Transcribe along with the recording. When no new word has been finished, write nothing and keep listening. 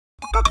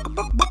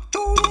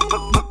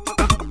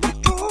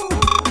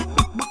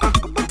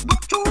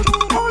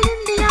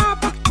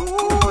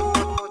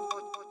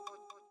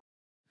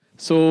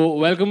So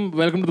welcome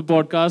to the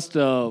podcast.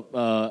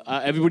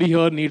 Everybody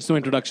here needs no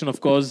introduction,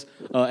 of course,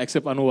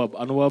 except Anuvab.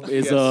 Anuvab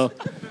is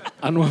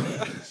Anuvab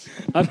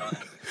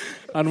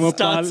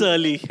Starts Pal.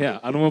 early. Yeah,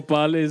 Anuvab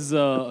Pal is.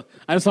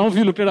 And some of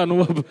you looked at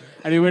Anuvab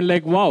and you went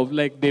like, "Wow,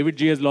 like David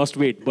G has lost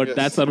weight," but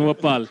that's Anuvab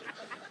Pal.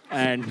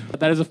 And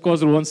that is, of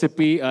course, Rohan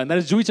Sippy. And that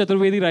is Juhi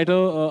Chaturvedi, writer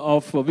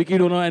of Wiki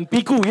Donor and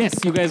Piku. Yes,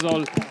 you guys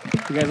all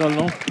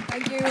know.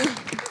 Thank you.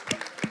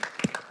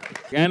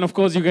 And of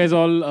course, you guys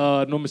all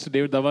know Mr.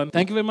 David Dhawan.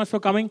 Thank you very much for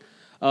coming.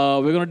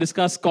 We're going to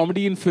discuss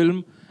comedy in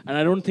film. And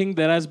I don't think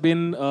there has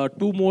been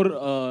two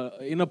more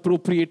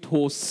inappropriate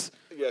hosts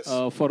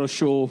for a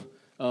show,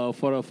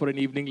 for an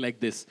evening like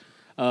this.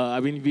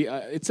 I mean,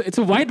 it's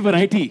a wide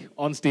variety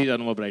on stage,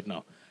 Anuvab, right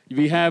now.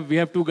 We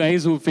have two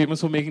guys who are famous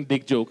for making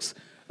dick jokes.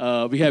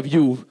 We have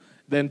you.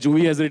 Then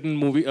Juhi has written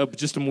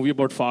just a movie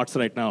about farts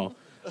right now.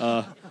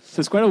 So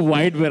it's quite a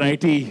wide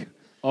variety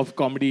of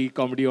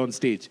comedy on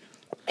stage.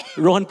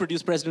 Rohan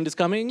produced President is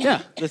Coming.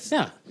 Yeah.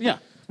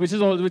 Which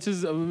is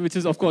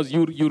of course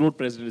you wrote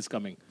President is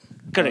Coming.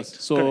 Correct.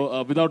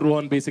 So without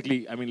Rohan,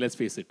 basically, I mean, let's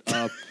face it.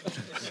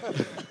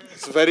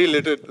 It's very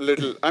little.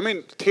 I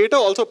mean, theatre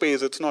also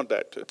pays. It's not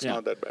that. It's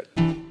not that bad.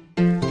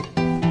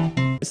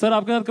 Sir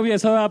आपके साथ कभी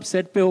ऐसा हुआ आप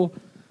set पे हो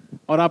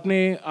और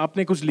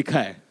आपने कुछ लिखा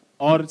है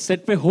और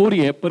सेट पे हो रही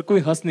है पर कोई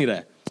हंस नहीं रहा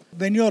है.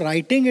 When you're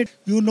writing it,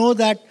 you know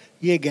that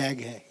ये gag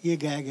है,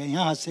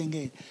 यहाँ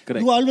हंसेंगे.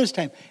 Correct. You always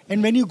time.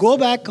 And when you go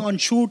back on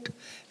shoot,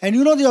 and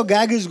you know your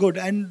gag is good,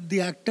 and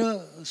the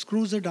actor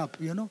screws it up,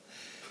 you know.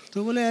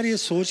 तो बोले यार ये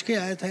सोच के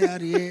आया था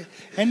यार ये.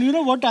 And you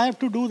know what I have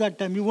to do that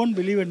time? You won't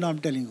believe it now I'm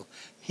telling you.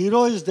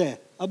 Hero is there,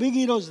 a big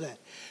hero is there,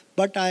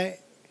 but I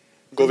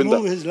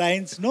remove his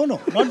lines. No,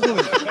 not Govinda.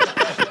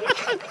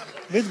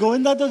 With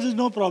Govinda, there's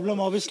no problem.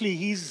 Obviously,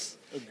 he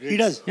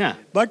does. Yeah.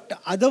 But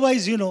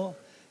otherwise, you know.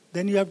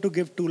 Then you have to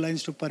give 2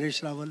 lines to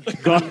Paresh Rawal.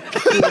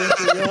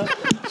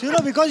 So, you know,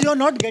 because you're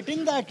not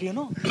getting that, you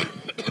know.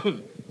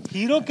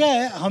 Hero क्या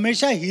है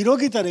हमेशा hero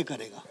की तरह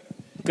करेगा.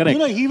 Correct. You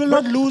know, he will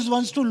not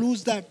wants to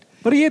lose that.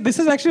 But this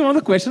is actually one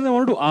of the questions I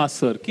wanted to ask,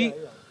 sir. कि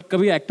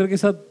कभी actor के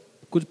साथ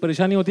कुछ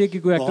परेशानी होती है कि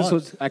कोई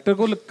एक्टर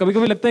को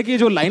कभी-कभी लगता है कि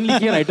जो लाइन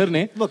लिखी है राइटर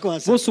ने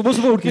वो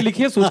सुबह उठ के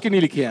लिखी है सोच के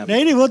नहीं लिखी है.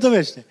 नहीं वो तो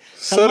बेस्ट है.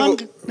 सलमान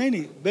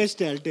नहीं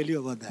बेस्ट है. I'll tell you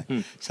about that.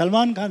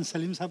 Salman Khan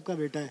Salim साहब का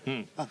बेटा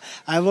है.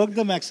 I worked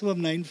the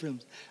maximum 9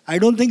 films. I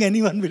don't think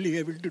anyone will be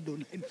able to do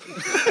 9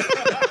 films.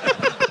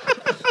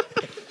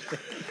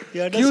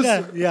 You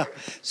understand? Yeah.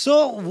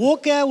 So वो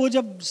क्या है वो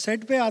जब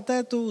सेट पे आता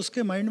है तो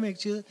उसके माइंड में एक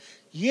चीज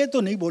ये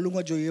तो नहीं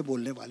बोलूंगा जो ये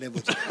बोलने वाले हैं.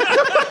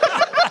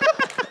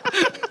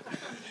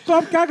 तो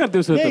आप क्या करते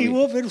हो सर? नहीं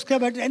वो फिर उसके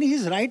बाद and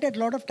he's right at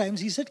lot of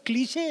times. He said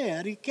cliché है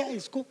यार ये क्या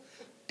इसको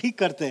ठीक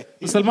करते हैं.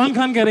 सलमान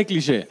खान कह रहे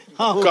क्लीशे.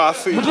 हाँ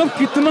काफी. मतलब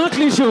कितना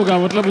क्लीशे होगा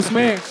मतलब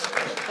उसमें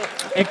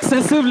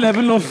excessive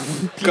level of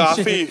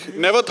काफी.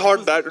 Never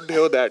thought that would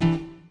hear that.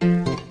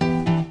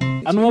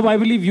 Anuvab, I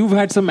believe you've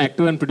had some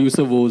actor and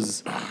producer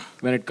woes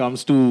when it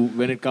comes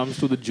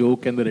to the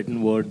joke and the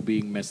written word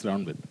being messed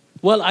around with.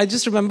 Well, I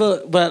just remember,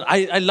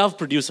 I love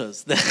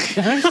producers.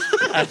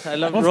 I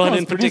love Rohan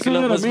in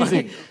particular. Was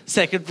my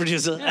second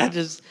producer. I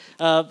just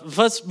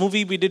first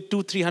movie we did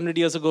 200-300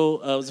 years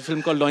ago was a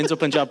film called Loins of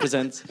Punjab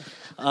Presents.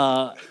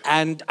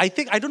 And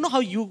I don't know how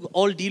you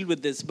all deal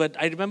with this, but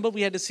I remember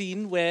we had a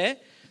scene where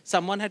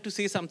someone had to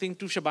say something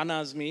to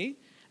Shabana Azmi,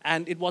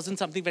 and it wasn't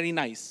something very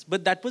nice.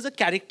 But that was a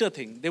character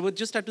thing. They would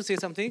just have to say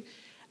something.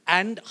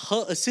 And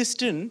her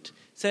assistant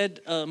said,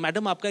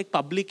 Madam, आपका एक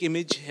public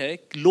image है,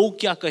 लोग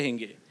क्या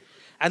कहेंगे?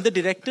 And the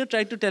director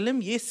tried to tell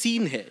him, ये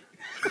scene है.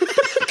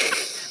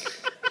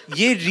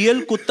 ये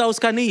real कुत्ता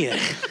उसका नहीं है.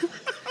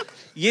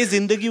 ये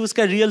जिंदगी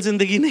उसका real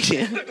जिंदगी नहीं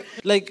है.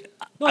 Like,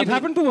 no, it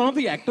happened to one of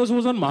the actors who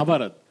was on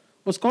Mahabharat.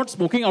 Was caught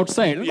smoking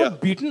outside and got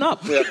beaten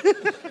up. Yeah.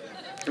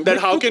 Then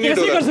how can you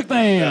do that? कर सकता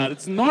है यार?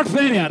 It's not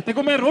fair यार.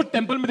 देखो मैं रोज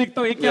temple में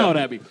देखता हूँ ये क्या हो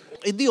रहा है अभी?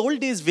 In the old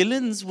days,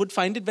 villains would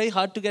find it very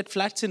hard to get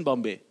flats in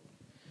Bombay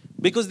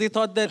because they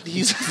thought that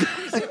he's.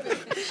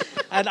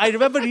 And I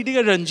remember reading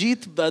a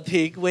Ranjit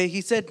thing where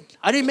he said,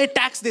 "अरे मैं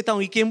tax देता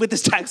हूँ." He came with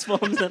his tax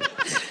forms.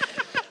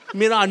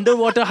 मेरा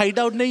underwater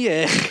hideout नहीं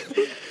है.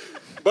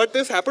 But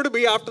this happened to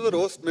be after the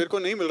roast. मेरे को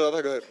नहीं मिल रहा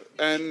था घर.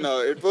 And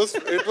it was.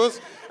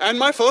 And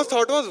my first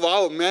thought was,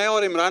 wow, मैं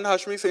और Imran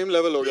Hashmi same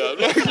level हो गया.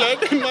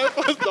 Like my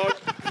first thought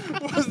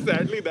was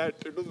sadly that.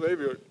 It was very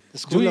weird.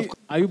 Juhi,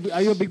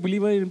 are you a big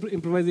believer in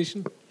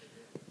improvisation?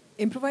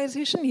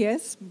 Improvisation,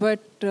 yes,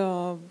 but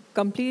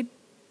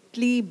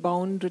completely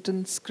bound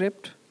written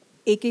script.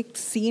 Ek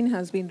scene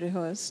has been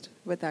rehearsed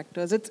with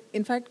actors. It's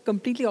in fact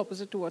completely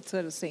opposite to what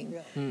sir is saying.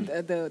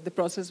 Yeah. The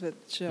process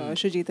which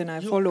Shrijit and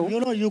I follow. You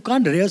know, you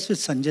can't rehearse with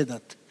Sanjay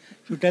Dutt.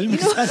 You tell me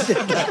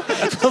Sanjay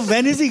Dutt. So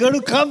when is he going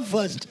to come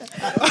first?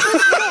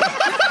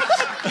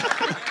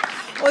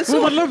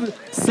 Also, मतलब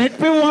set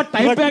पे वो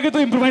type पे आके तो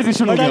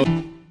improvisation हो गया.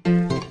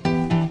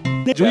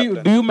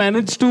 Do you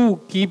manage to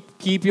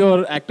keep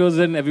your actors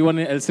and everyone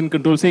else in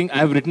control, saying, I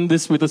have written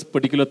this with a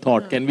particular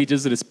thought. Can we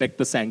just respect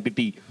the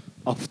sanctity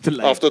of the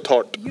line? Of the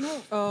thought. You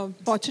know,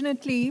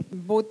 fortunately,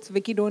 both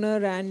Vicky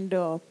Donor and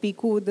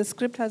Piku, the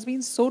script has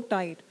been so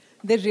tight.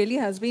 There really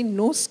has been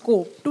no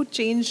scope to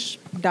change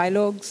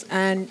dialogues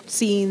and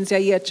scenes. या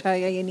ये अच्छा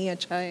है या ये नहीं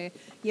अच्छा है,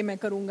 ये मैं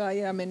करूँगा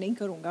या मैं नहीं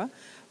करूँगा.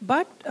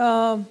 But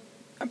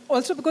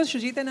also because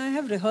Shujit and I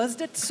have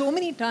rehearsed it so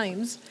many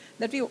times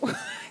that we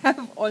have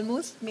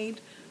almost made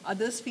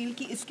others feel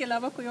कि इसके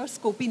अलावा कोई और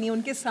स्कोप ही नहीं,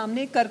 उनके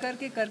सामने कर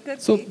के.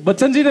 So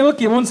Bachchan ji never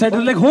came on set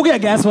and like हो गया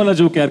गैस वाला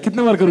joke यार,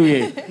 कितने बार करूँ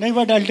ये? नहीं,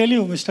 but I'll tell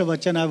you, Mr.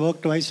 Bachchan, I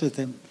worked twice with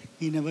him.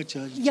 He never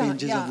changes a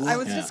word. I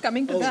was just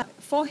coming to that.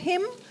 For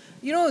him,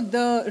 you know,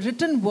 the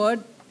written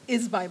word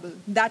is Bible.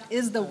 That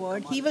is the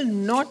word. He will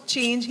not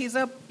change. He's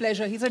a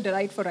pleasure. He's a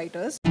delight for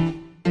writers.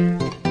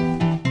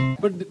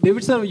 But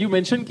David sir, you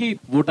mentioned कि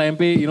वो time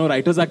पे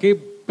writers आके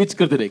pitch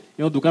करते थे.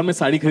 दुकान में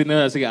साड़ी खरीदने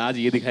जैसे कि आज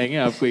ये दिखाएंगे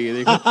आपको, ये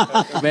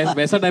देखो.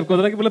 वैसा टाइप का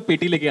होता था कि मतलब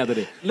पेटी लेके आते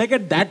थे. Like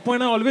at that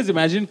point I always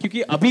imagine,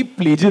 क्योंकि अभी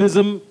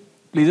plagiarism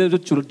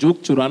जो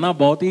joke चुराना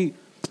बहुत ही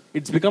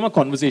it's become a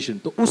conversation.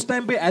 तो उस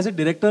टाइम पे as a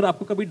director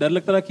आपको कभी डर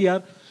लगता था कि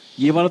यार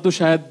ये वाला तो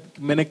शायद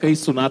मैंने कहीं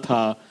सुना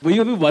था. वही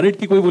अभी worried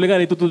कि कोई बोलेगा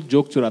नहीं तो तू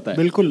जोक चुराता है.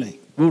 बिल्कुल नहीं.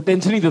 वो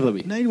टेंशन नहीं था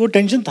तभी. नहीं, वो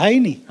टेंशन था ही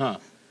नहीं. हाँ.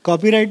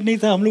 कॉपीराइट नहीं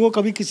था, हम लोगों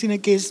को कभी किसी ने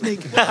केस नहीं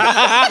किया.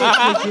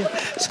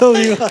 So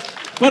we were.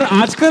 पर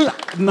आजकल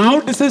now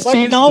this has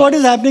changed. Now what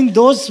is happening?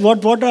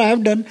 What I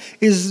have done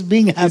is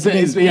being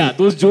happening. Yeah,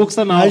 those jokes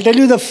are now. I'll tell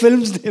you the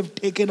films they've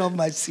taken of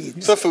my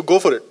scenes. So go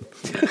for it.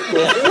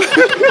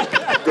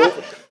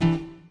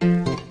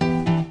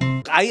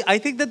 I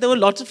think that there were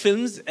lots of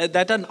films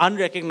that are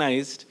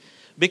unrecognized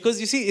because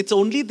you see, it's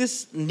only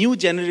this new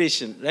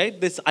generation, right?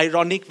 This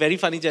ironic, very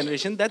funny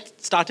generation that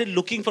started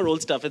looking for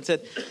old stuff and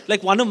said,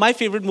 like one of my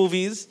favorite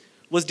movies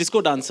was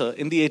Disco Dancer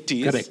in the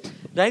 80s. Correct.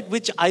 Right?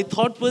 Which I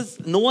thought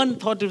no one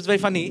thought it was very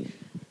funny.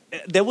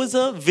 There was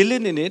a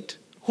villain in it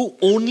who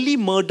only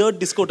murdered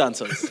disco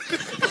dancers.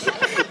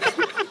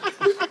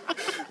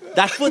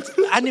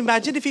 And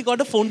imagine if he got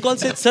a phone call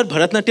said, Sir,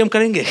 Bharatnatyam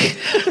karenge.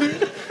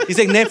 He's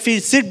like, no,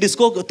 sit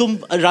disco, tum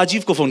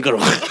Rajiv ko phone karo.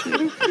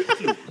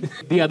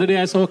 The other day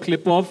I saw a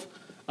clip of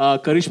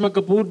Karishma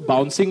Kapoor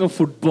bouncing a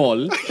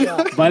football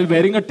while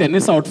wearing a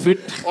tennis outfit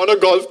on a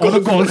golf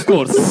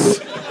course.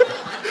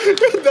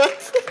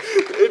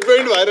 It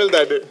went viral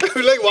that day.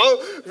 Like, wow,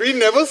 we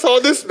never saw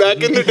this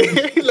back in the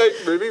day. Like,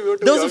 maybe we were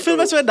too There was a young film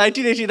to- as well,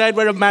 1989,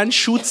 where a man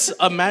shoots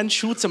a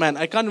man.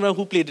 I can't remember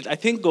who played it. I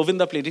think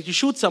Govinda played it. He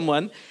shoots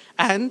someone,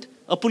 and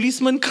a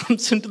policeman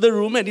comes into the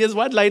room, and he has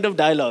one line of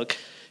dialogue.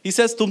 He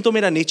says, "Tum to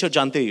mera nature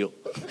jante ho."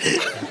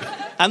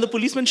 And the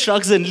policeman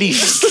shrugs and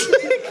leaves.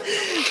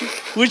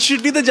 Which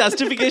should be the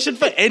justification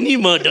for any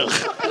murder.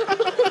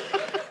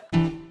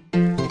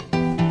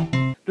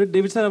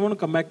 David sir, I want to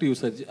come back to you,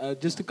 sir.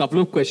 Just a couple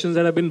of questions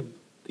that have been,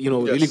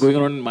 really going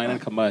around in my mind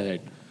and come by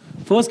head.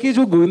 First, कि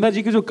जो गोविंदा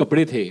जी के जो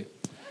कपड़े थे,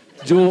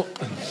 It's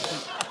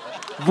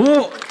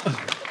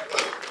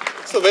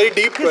a very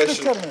deep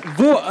question.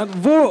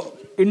 वो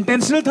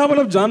intentional था,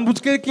 मतलब जानबूझ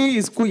के कि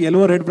इसको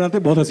yellow और red बनाते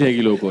बहुत हंसी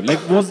आएगी लोगों को.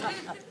 Like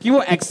कि वो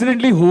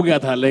accidentally हो गया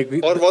था. Like,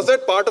 Or was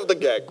that part of the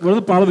gag? was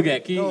it part of the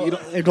gag?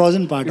 It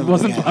wasn't part of the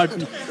gag.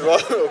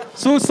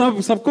 So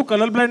सबको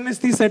color blindness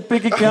थी set पे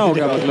कि क्या हो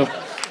गया मतलब.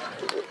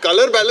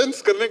 कलर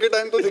बैलेंस करने के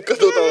टाइम तो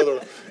दिक्कत होता है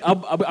थोड़ा.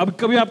 अब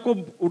कभी आपको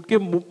उठ के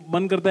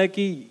मन करता है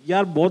कि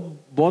यार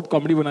बहुत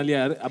कॉमेडी बना लिया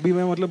यार, अभी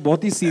मैं मतलब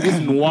बहुत ही serious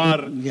Noir.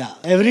 Yeah,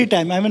 every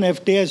time. I'm an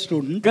FTI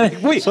student.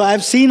 Correct. So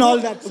I've seen all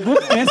that. वो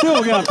कैसे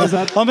हो गया आपके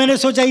साथ? और मैंने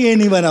सोचा ये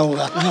नहीं बना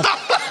होगा.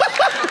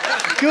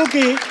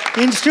 क्योंकि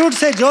इंस्टीट्यूट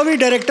से जो भी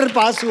डायरेक्टर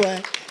पास हुआ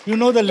है, you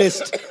know the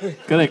list.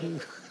 Correct.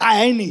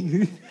 आया ही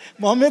नहीं,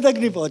 मुझे तक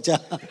नहीं पहुंचा.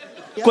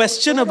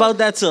 Question about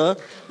that, sir.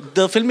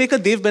 The filmmaker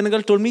Dev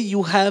Benegal told me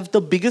you have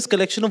the biggest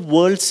collection of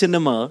world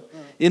cinema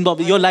in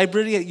Bombay. Your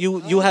library,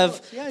 you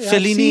have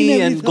Fellini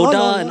and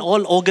Godard and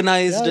all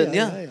organized.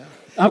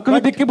 आप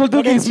कभी देख के बोलते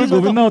हो कि इसमें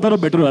गोविंदा होता तो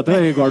बेटर होता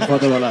है ये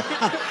गॉडफादर वाला.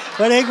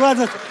 पर एक बात,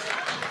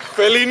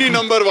 फेलिनी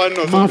नंबर 1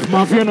 हो.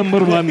 Mafia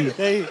number 1.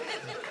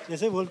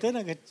 जैसे बोलते हैं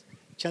ना कि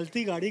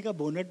चलती गाड़ी का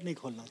बोनट नहीं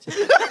खोलना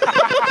चाहिए.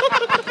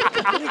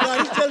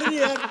 गाड़ी चल रही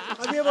है यार,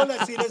 अब ये बोला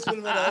सीरियस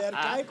फिल्म में यार,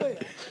 काय को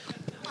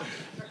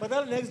पता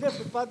नेक्स्ट डे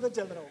फुटपाथ पे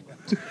चल रहा होगा.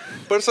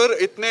 पर सर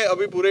इतने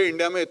अभी पूरे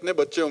इंडिया में इतने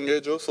बच्चे होंगे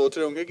जो सोच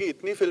रहे होंगे कि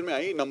इतनी फिल्में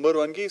आई नंबर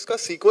 1 की, इसका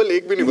सीक्वल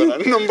एक भी नहीं बना,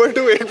 नंबर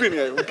 2 एक भी नहीं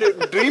आई, उनके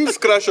ड्रीम्स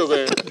क्रश हो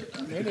गए.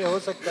 नहीं हो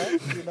सकता है,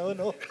 you never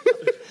know.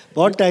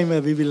 बहुत टाइम है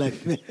अभी भी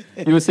लाइफ में.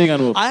 You were saying,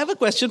 Anuvab. I have a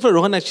question for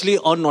Rohan actually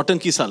on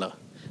Nautanki Sala,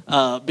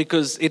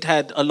 because it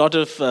had a lot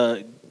of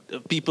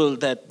people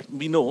that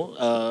we know,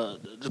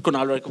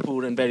 Kunal Roy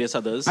Kapoor and various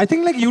others. I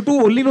think like you two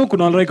only know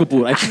Kunal Roy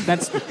Kapoor. I think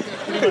that's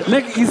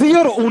like, is he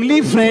your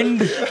only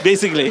friend?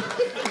 Basically.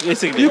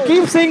 You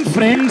keep saying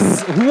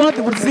friends. Who are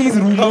what's these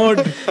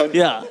rumored?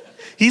 Yeah.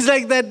 He's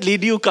like that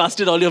lady who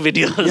casted all your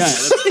videos.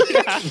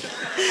 Yeah.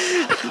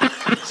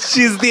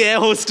 She's the air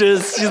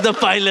hostess. She's the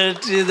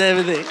pilot. She's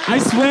everything. I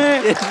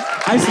swear.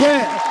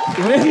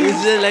 Really?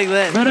 It's just like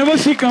that. Whenever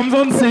she comes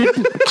on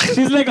set,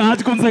 she's like,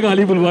 "Aaj kaun sa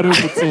gali bulwa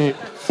rahe ho mujhse?"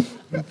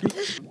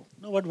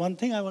 No, but one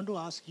thing I want to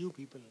ask you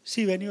people.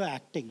 See, when you're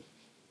acting,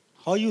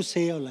 how you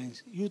say your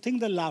lines. You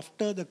think the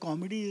laughter, the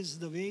comedy is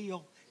the way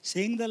you're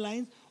saying the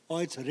lines,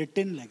 or it's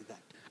written like that?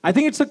 I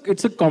think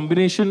it's a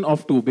combination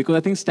of two, because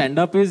I think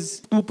stand-up is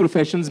two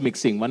professions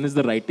mixing. One is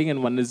the writing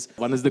and one is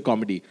the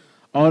comedy.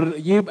 और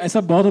ये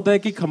ऐसा बहुत होता है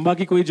कि खंबा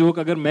की कोई जोक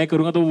अगर मैं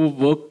करूँगा तो वो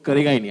वर्क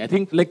करेगा ही नहीं. I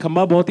think like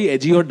खंबा बहुत ही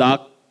edgy और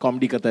dark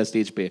comedy करता है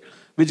stage पे,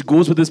 which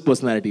goes with his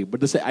personality. But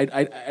this,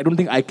 I don't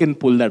think I can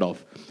pull that off.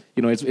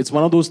 You know, it's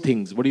one of those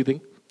things. What do you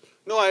think?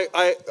 No,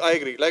 I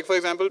agree. Like, for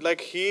example,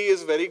 like he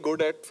is very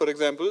good at, for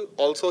example,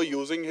 also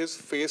using his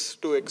face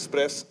to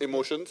express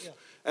emotions. Yeah.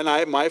 And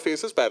my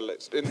face is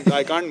paralyzed.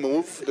 I can't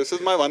move. This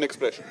is my one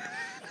expression.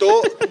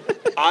 So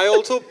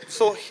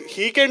so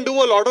he can do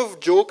a lot of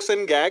jokes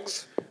and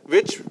gags,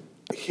 which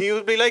he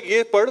will be like,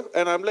 "Ye pad,"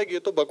 and I'm like, "Ye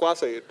to bakwas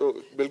hai, ye to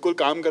bilkul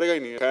kaam karega hi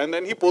nahi hai." And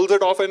then he pulls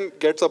it off and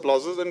gets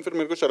applauses, and फिर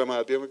मेरे को शर्म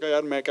आती है. मैं कहा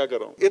यार मैं क्या कर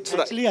रहा हूँ? It's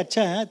actually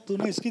अच्छा है.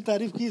 तूने इसकी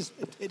तारीफ की.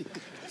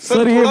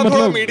 सर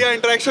थोड़ा मीडिया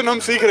इंटरेक्शन हम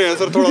सीख रहे हैं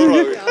सर.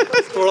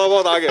 थोड़ा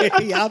बहुत आ गया.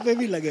 यहाँ पे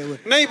भी लगे हुए.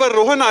 नहीं, पर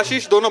रोहन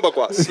आशीष दोनों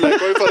बकवास.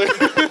 कोई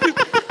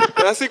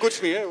फर्क ऐसी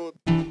कुछ नहीं है वो.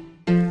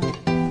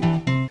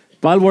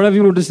 Pal, what have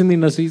you noticed in the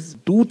industries?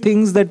 Two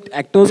things that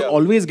actors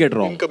always get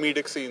wrong. In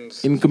comedic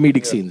scenes. In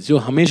comedic scenes. जो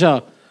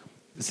हमेशा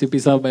Sippy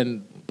Sahab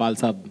and Pal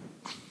Sahab.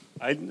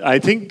 I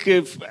think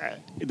if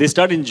they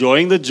start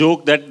enjoying the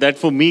joke, that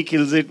for me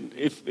kills it.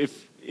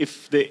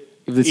 If they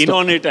in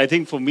on it, I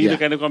think for me the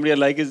kind of comedy I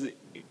like is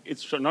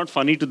it's not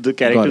funny to the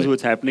characters who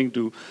it's happening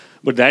to,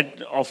 but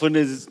that often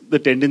is the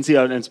tendency,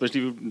 and especially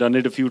if you've done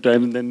it a few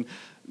times and then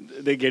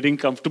they're getting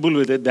comfortable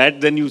with it.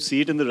 That then you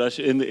see it in the rush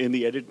in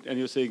the edit, and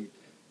you're saying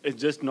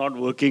it's just not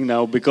working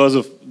now because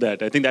of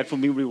that. I think that for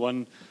me would be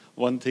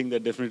one thing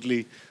that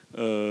definitely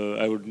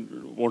I would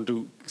want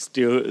to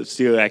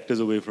steer actors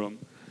away from.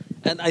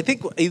 And I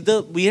think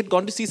either we had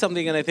gone to see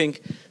something, and I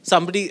think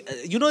somebody,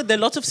 there are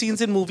lots of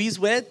scenes in movies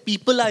where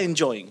people are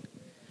enjoying.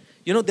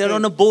 They're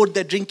on a boat,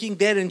 they're drinking,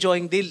 they're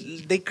enjoying.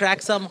 They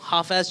crack some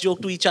half-ass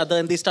joke to each other,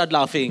 and they start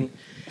laughing.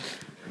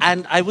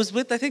 And I was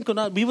with, I think,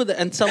 Kunal, we were there,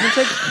 and someone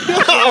said,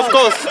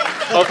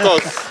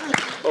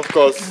 Of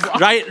course.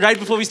 Right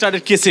before we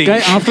started kissing. Guy,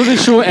 after the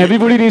show,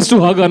 everybody needs to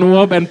hug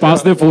Anuvab and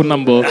pass their phone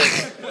number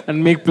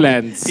and make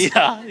plans.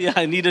 Yeah,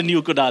 I need a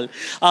new Kunal.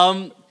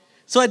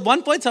 So at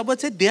one point, someone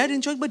said, they are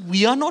enjoying, but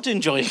we are not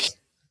enjoying.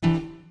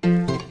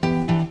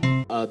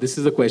 This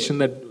is a question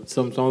that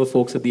some of the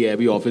folks at the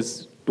AIB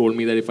office told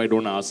me that if I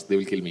don't ask, they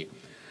will kill me.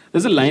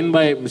 There's a line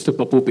by Mr.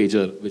 Pappu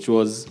Pager, which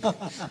was,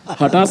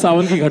 "Hata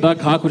sawan ki ghata,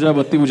 kha khuja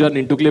batti buja,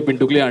 nintukle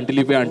pintukle,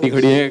 antili pe aunty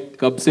khadi hai,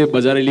 kab se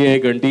baja rahi hai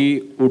ganti,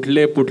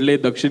 utle putle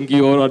dakshin ki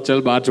or aur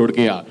chal baar chhod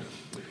ke aa."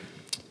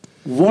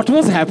 What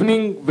was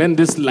happening when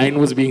this line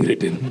was being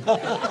written?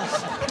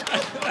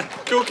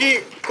 क्योंकि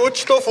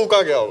कुछ तो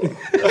फूका गया होगा.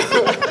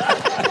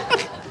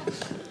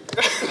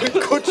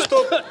 कुछ तो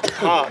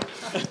हाँ.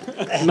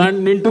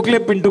 निंटुकले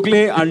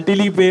पिंटुकले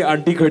आंटीली पे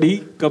आंटी खड़ी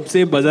कब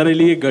से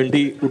बाजारेली है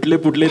घंटी उठले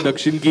पुटले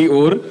दक्षिण की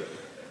ओर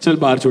चल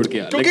बाहर छोड़ के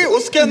आ. क्योंकि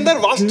उसके अंदर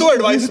वास्तु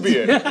एडवाइस भी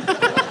है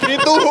कि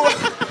तू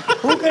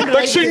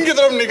दक्षिण की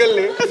तरफ निकल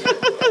ले.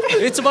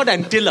 It's about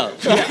Antilla.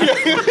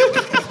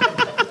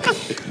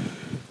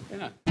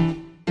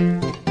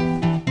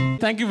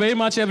 Thank you very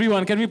much,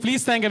 everyone. Can we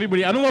please thank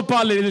everybody? Anuvab,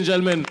 ladies and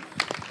gentlemen.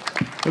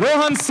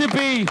 Rohan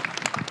Sippy,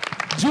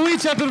 Juhi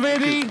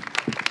Chaturvedi,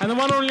 and the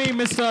one only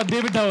Mr.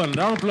 David Dhawan.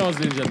 Round of applause,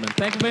 ladies and gentlemen.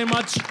 Thank you very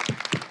much.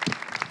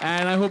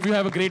 And I hope you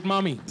have a great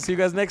MAMI. See you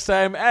guys next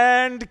time.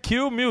 And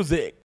cue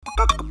music.